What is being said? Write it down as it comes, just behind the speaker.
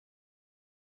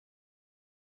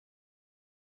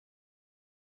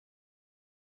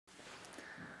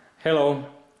Hello,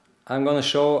 I'm gonna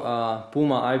show a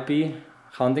Puma IP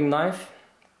hunting knife.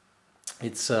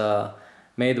 It's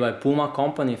made by Puma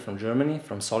Company from Germany,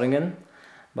 from Solingen,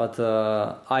 but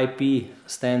IP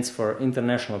stands for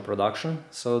international production.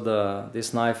 So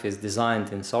this knife is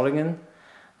designed in Solingen,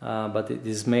 but it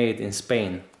is made in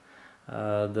Spain.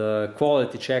 The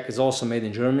quality check is also made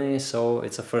in Germany, so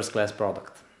it's a first-class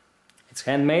product. It's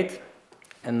handmade,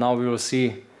 and now we will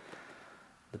see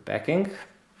the packing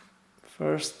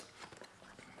first.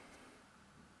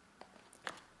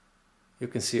 You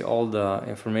can see all the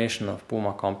information of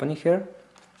Puma Company here.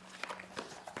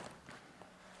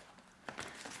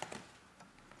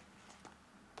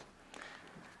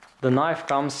 The knife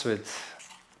comes with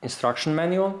instruction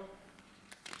manual,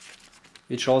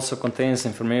 which also contains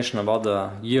information about the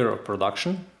year of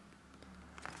production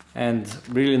and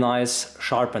really nice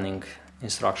sharpening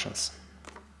instructions.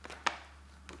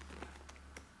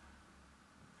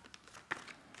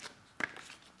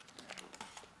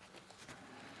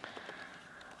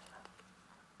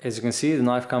 As you can see, the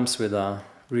knife comes with a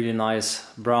really nice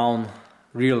brown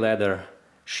real leather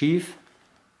sheath.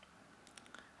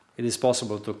 It is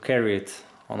possible to carry it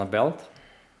on a belt.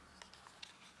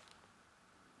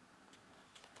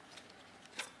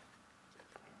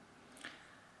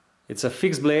 It's a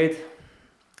fixed blade,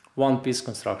 one-piece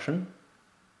construction.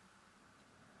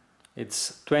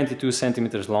 It's 22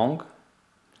 centimeters long,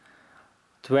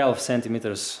 12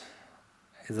 centimeters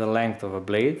is the length of a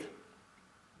blade,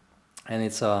 and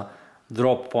it's a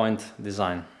drop point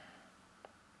design.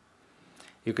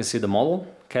 You can see the model,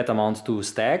 Catamount II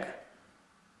Stag.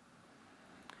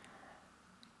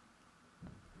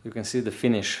 You can see the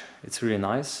finish, it's really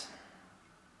nice.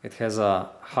 It has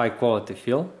a high quality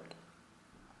feel.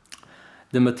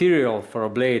 The material for a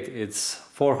blade is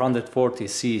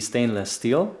 440C stainless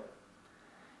steel.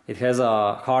 It has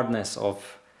a hardness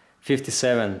of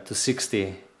 57 to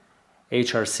 60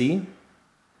 HRC.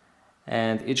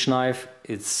 And each knife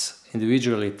is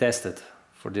individually tested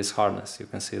for this hardness. You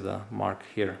can see the mark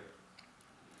here.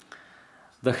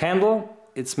 The handle,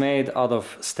 it's made out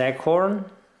of staghorn.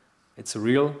 It's a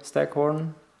real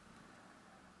staghorn.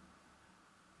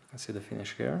 You can see the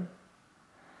finish here.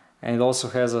 And it also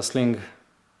has a sling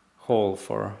hole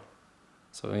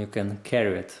so you can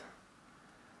carry it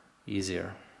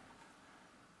easier.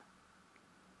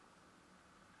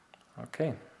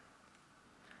 Okay.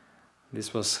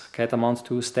 This was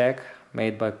Catamount II Stag,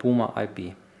 made by Puma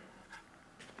IP.